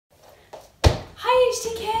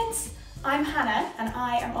HT Kids! I'm Hannah and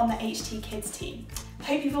I am on the HT Kids team.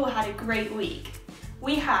 Hope you've all had a great week.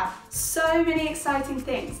 We have so many exciting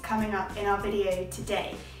things coming up in our video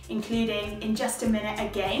today, including in just a minute a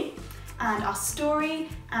game, and our story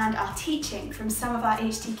and our teaching from some of our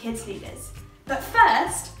HT Kids leaders. But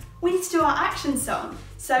first, we need to do our action song.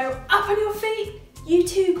 So up on your feet, you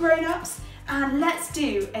two grown-ups, and let's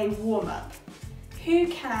do a warm-up. Who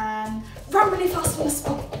can run really fast on the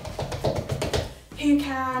spot? Who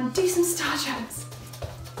can do some star jumps?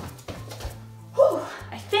 Whew,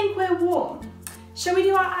 I think we're warm. Shall we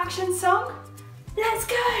do our action song? Let's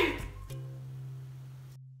go!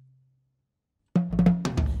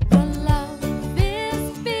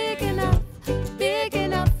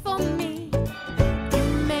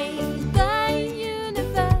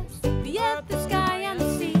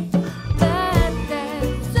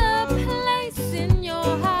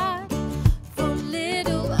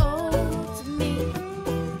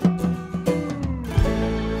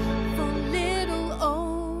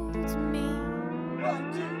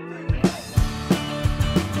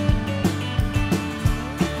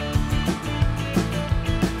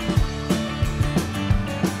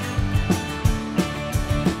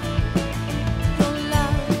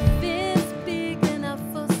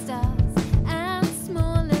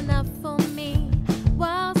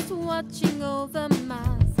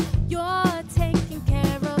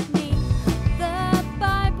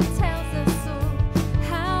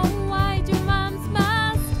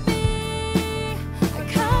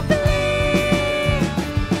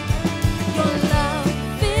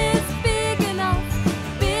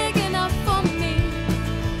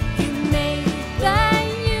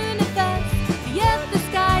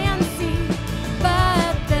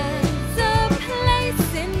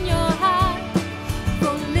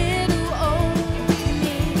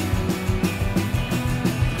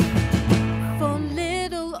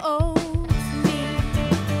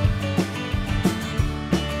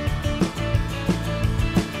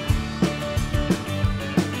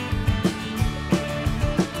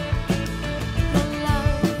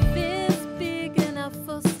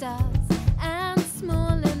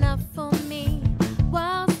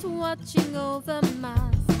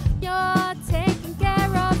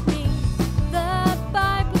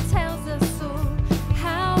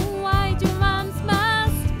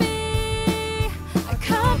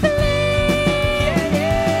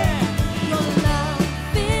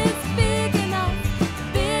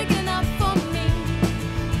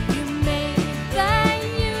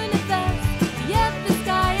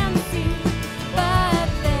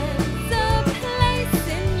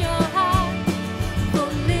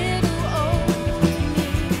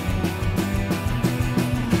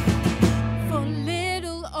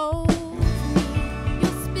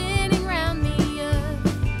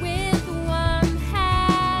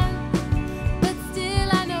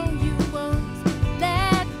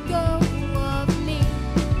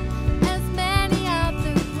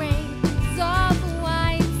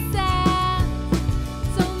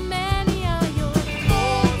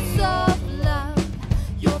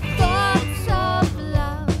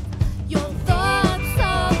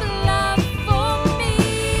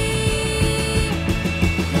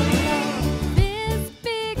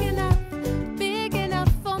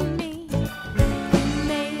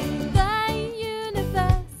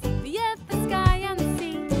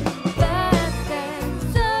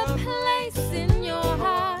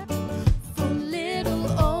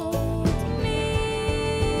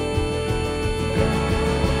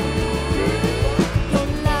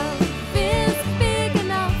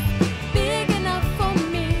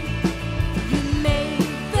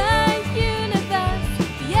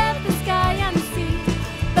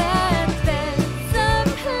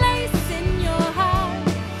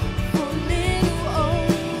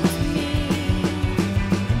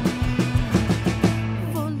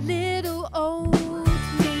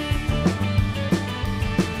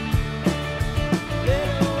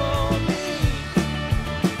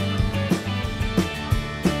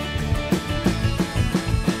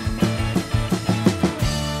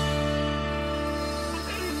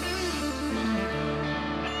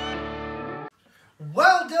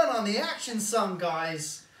 Well done on the action song,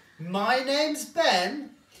 guys. My name's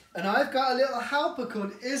Ben, and I've got a little helper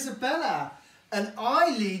called Isabella, and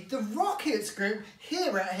I lead the Rockets group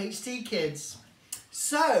here at HT Kids.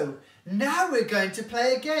 So, now we're going to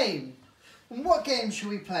play a game. And what game shall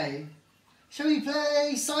we play? Shall we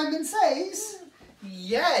play Simon Says?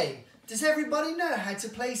 Yay! Does everybody know how to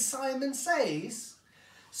play Simon Says?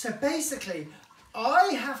 So basically,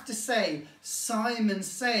 I have to say Simon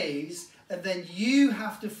Says, and then you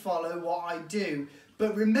have to follow what I do.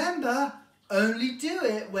 But remember, only do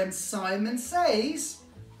it when Simon says,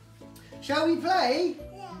 shall we play?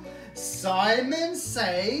 Yeah. Simon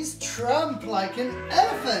says, trump like an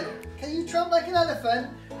elephant. Can you trump like an elephant?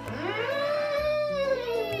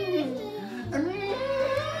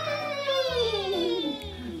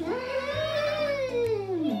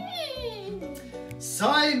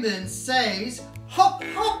 Simon says, hop,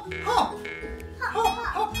 hop, hop. Hop,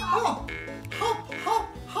 hop, hop. Hop, hop,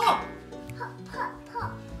 hop. Hop, hop,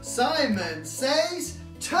 hop. Simon says,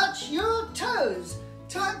 touch your toes.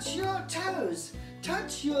 Touch your toes.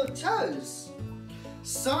 Touch your toes.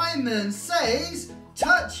 Simon says,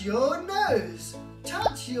 touch your nose.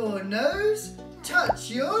 Touch your nose. Touch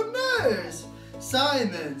your nose.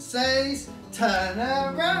 Simon says, turn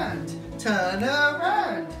around. Turn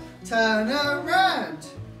around. Turn around.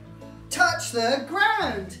 Touch the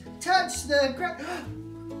ground. Touch the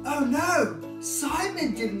ground. Oh no,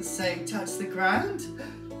 Simon didn't say touch the ground.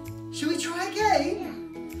 Shall we try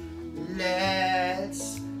again?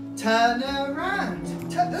 Let's turn around.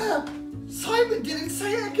 Simon didn't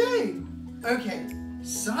say it again. Okay,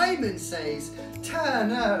 Simon says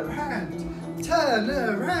turn around. Turn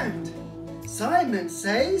around. Simon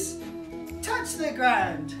says touch the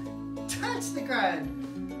ground. Touch the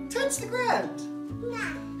ground. Touch the ground.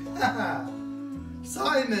 No.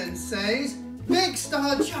 Simon says, big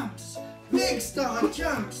star jumps, big star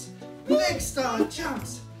jumps, big star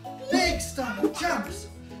jumps, big star jumps.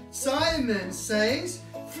 Simon says,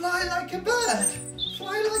 fly like a bird,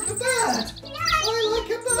 fly like a bird, fly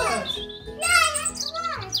like a bird. No, that's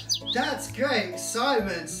right. That's great.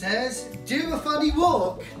 Simon says, do a funny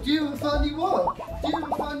walk, do a funny walk, do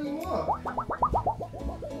a funny walk.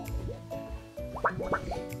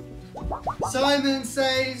 Simon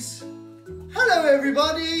says, hello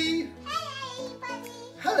everybody. Hello, everybody.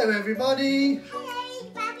 Hello everybody. Hello,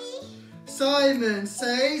 everybody. Simon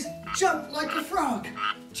says, jump like a frog.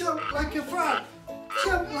 Jump like a frog.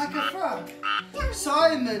 Jump like a frog.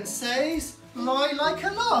 Simon says, lie like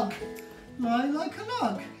a log. Lie like a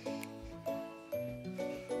log.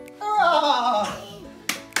 Ah!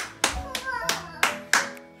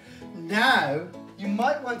 Now, you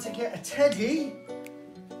might want to get a teddy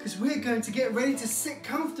because we're going to get ready to sit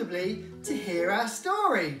comfortably to hear our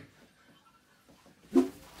story.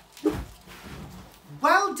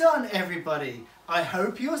 Well done, everybody. I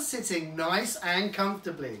hope you're sitting nice and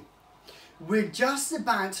comfortably. We're just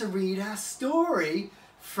about to read our story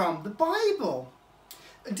from the Bible.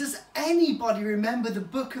 Does anybody remember the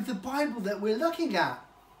book of the Bible that we're looking at?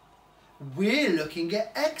 We're looking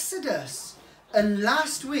at Exodus. And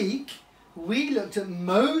last week, we looked at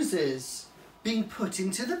Moses being put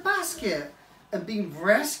into the basket and being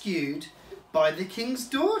rescued by the king's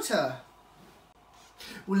daughter.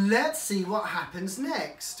 Well, let's see what happens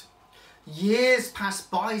next. Years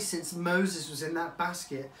passed by since Moses was in that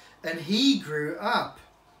basket and he grew up.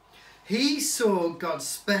 He saw God's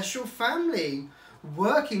special family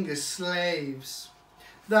working as slaves.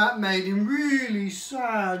 That made him really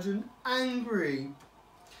sad and angry.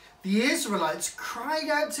 The Israelites cried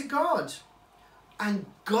out to God, and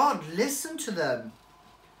God listened to them.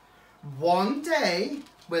 One day,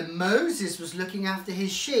 when Moses was looking after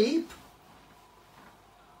his sheep,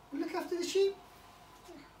 look after the sheep?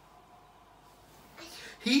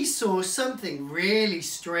 He saw something really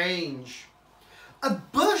strange. A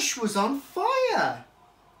bush was on fire,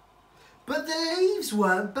 but the leaves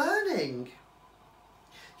weren't burning.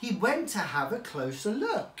 He went to have a closer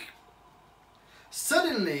look.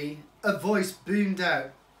 Suddenly, a voice boomed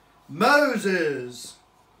out, Moses!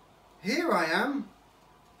 Here I am.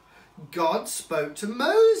 God spoke to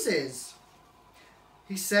Moses.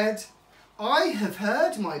 He said, I have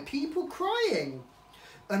heard my people crying,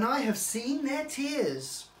 and I have seen their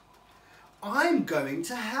tears. I'm going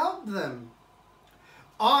to help them.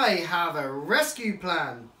 I have a rescue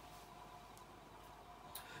plan.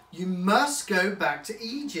 You must go back to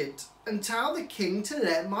Egypt and tell the king to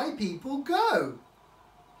let my people go.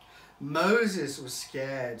 Moses was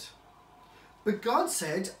scared, but God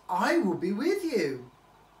said, I will be with you.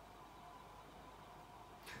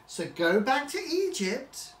 So go back to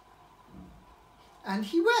Egypt, and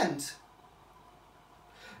he went.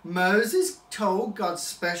 Moses told God's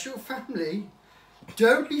special family,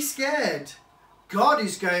 don't be scared. God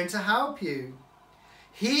is going to help you.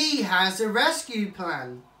 He has a rescue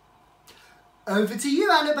plan. Over to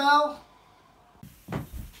you, Annabelle.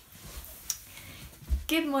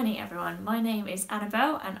 Good morning everyone, my name is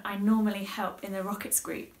Annabelle and I normally help in the Rockets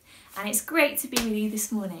group, and it's great to be with you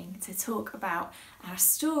this morning to talk about our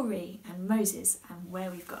story and Moses and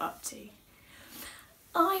where we've got up to.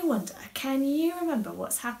 I wonder, can you remember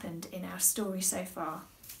what's happened in our story so far?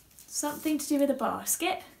 something to do with a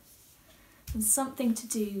basket, and something to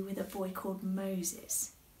do with a boy called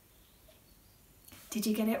Moses. Did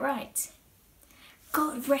you get it right?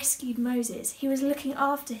 God rescued Moses. He was looking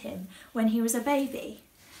after him when he was a baby.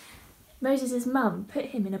 Moses' mum put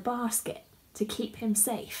him in a basket to keep him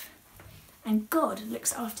safe. And God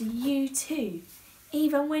looks after you too,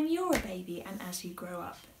 even when you're a baby and as you grow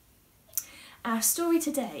up. Our story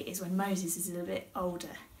today is when Moses is a little bit older.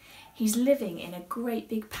 He's living in a great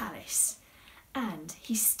big palace, and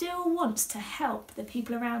he still wants to help the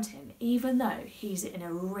people around him, even though he's in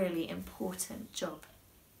a really important job.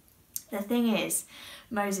 The thing is,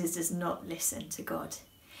 Moses does not listen to God.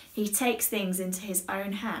 He takes things into his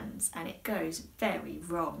own hands and it goes very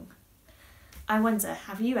wrong. I wonder,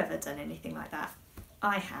 have you ever done anything like that?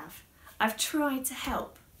 I have. I've tried to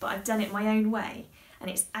help, but I've done it my own way, and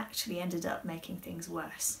it's actually ended up making things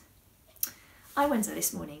worse. I wonder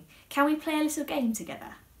this morning, can we play a little game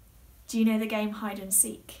together? Do you know the game hide and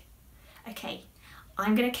seek? Okay,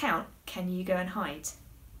 I'm going to count. Can you go and hide?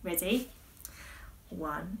 Ready?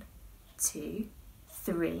 1, 2,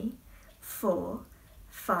 3, 4,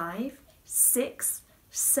 5, 6,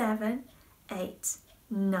 7, 8,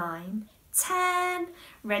 9, 10.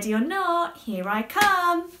 Ready or not, here I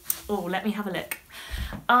come. Oh, let me have a look.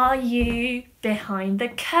 Are you behind the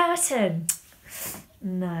curtain?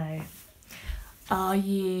 No. Are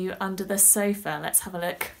you under the sofa? Let's have a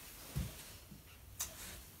look.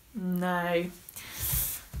 No.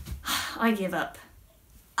 I give up.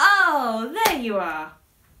 Oh, there you are.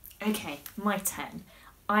 Okay, my turn.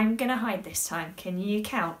 I'm gonna hide this time. Can you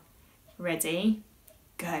count? Ready?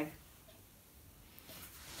 Go.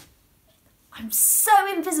 I'm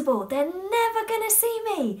so invisible. They're never gonna see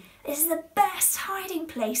me. This is the best hiding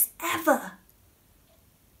place ever.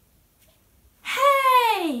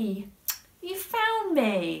 Hey! You found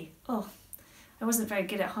me. Oh, I wasn't very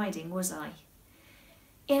good at hiding, was I?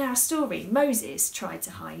 In our story, Moses tried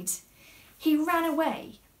to hide. He ran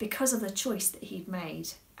away because of the choice that he'd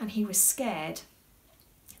made, and he was scared.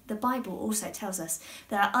 The Bible also tells us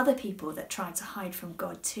there are other people that tried to hide from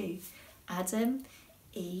God too. Adam,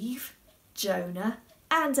 Eve, Jonah,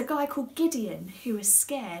 and a guy called Gideon who was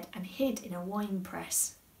scared and hid in a wine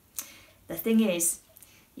press. The thing is,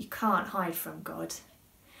 you can't hide from God.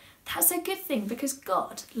 That's a good thing because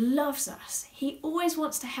God loves us. He always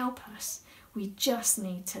wants to help us. We just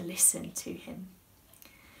need to listen to him.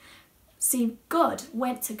 See, God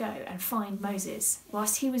went to go and find Moses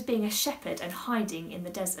whilst he was being a shepherd and hiding in the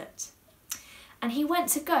desert. And he went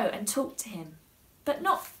to go and talk to him, but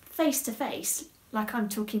not face to face like I'm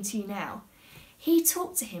talking to you now. He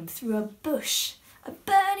talked to him through a bush, a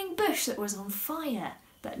burning bush that was on fire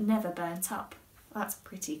but never burnt up. That's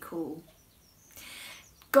pretty cool.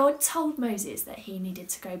 God told Moses that he needed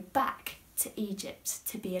to go back to Egypt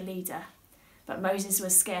to be a leader. But Moses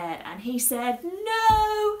was scared and he said,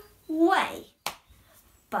 "No way!"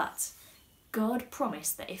 But God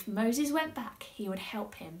promised that if Moses went back, he would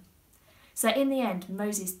help him. So in the end,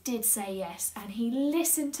 Moses did say yes, and he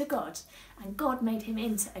listened to God, and God made him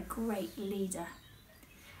into a great leader.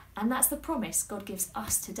 And that's the promise God gives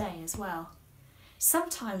us today as well.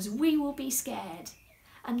 Sometimes we will be scared,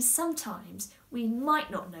 and sometimes we might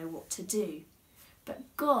not know what to do.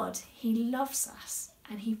 But God, he loves us,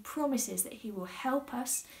 and he promises that he will help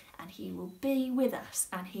us, and he will be with us,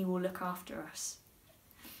 and he will look after us.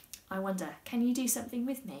 I wonder, can you do something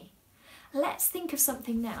with me? Let's think of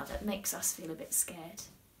something now that makes us feel a bit scared.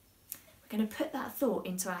 We're going to put that thought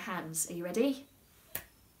into our hands. Are you ready?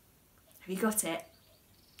 Have you got it?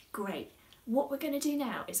 Great. What we're going to do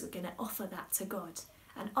now is we're going to offer that to God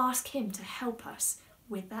and ask him to help us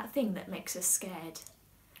with that thing that makes us scared,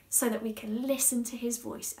 so that we can listen to his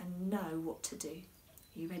voice and know what to do.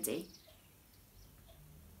 Are you ready?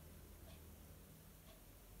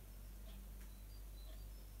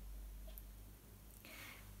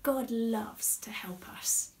 God loves to help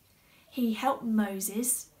us. He helped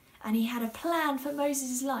Moses, and he had a plan for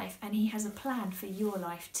Moses' life, and he has a plan for your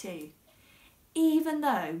life too. Even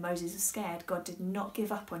though Moses was scared, God did not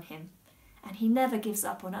give up on him, and he never gives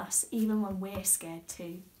up on us, even when we're scared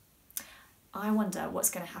too. I wonder what's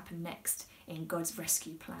going to happen next in God's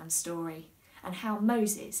rescue plan story, and how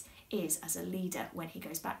Moses is as a leader when he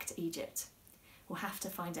goes back to Egypt. We'll have to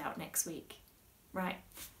find out next week. Right,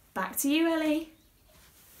 back to you, Ellie.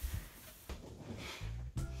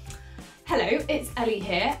 Hello, it's Ellie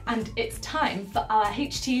here, and it's time for our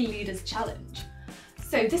HT Leaders Challenge.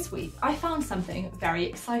 So this week I found something very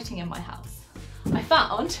exciting in my house. I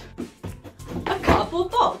found a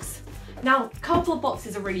cardboard box. Now, cardboard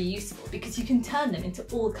boxes are really useful because you can turn them into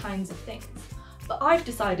all kinds of things. but I've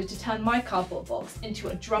decided to turn my cardboard box into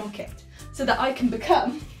a drum kit so that I can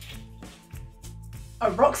become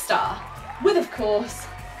a rock star with, of course,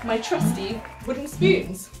 my trusty wooden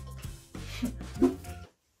spoons.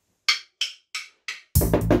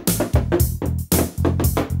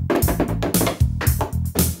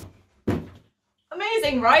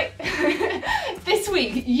 Amazing, right? This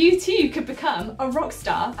week, you too could become a rock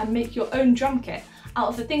star and make your own drum kit out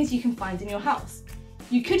of the things you can find in your house.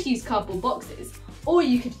 You could use cardboard boxes, or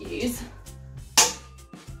you could use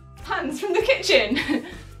pans from the kitchen.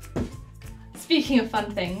 Speaking of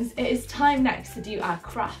fun things, it is time next to do our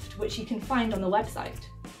craft, which you can find on the website.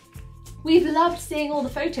 We've loved seeing all the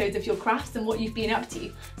photos of your crafts and what you've been up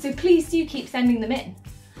to, so please do keep sending them in.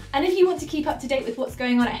 And if you want to keep up to date with what's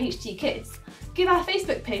going on at HT Kids, give our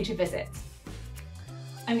Facebook page a visit.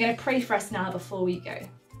 I'm going to pray for us now before we go.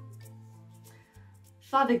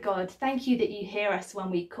 Father God, thank you that you hear us when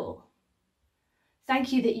we call.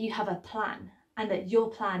 Thank you that you have a plan and that your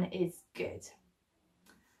plan is good.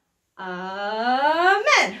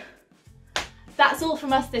 Amen. That's all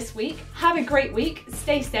from us this week. Have a great week,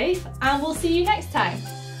 stay safe, and we'll see you next time.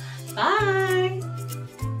 Bye.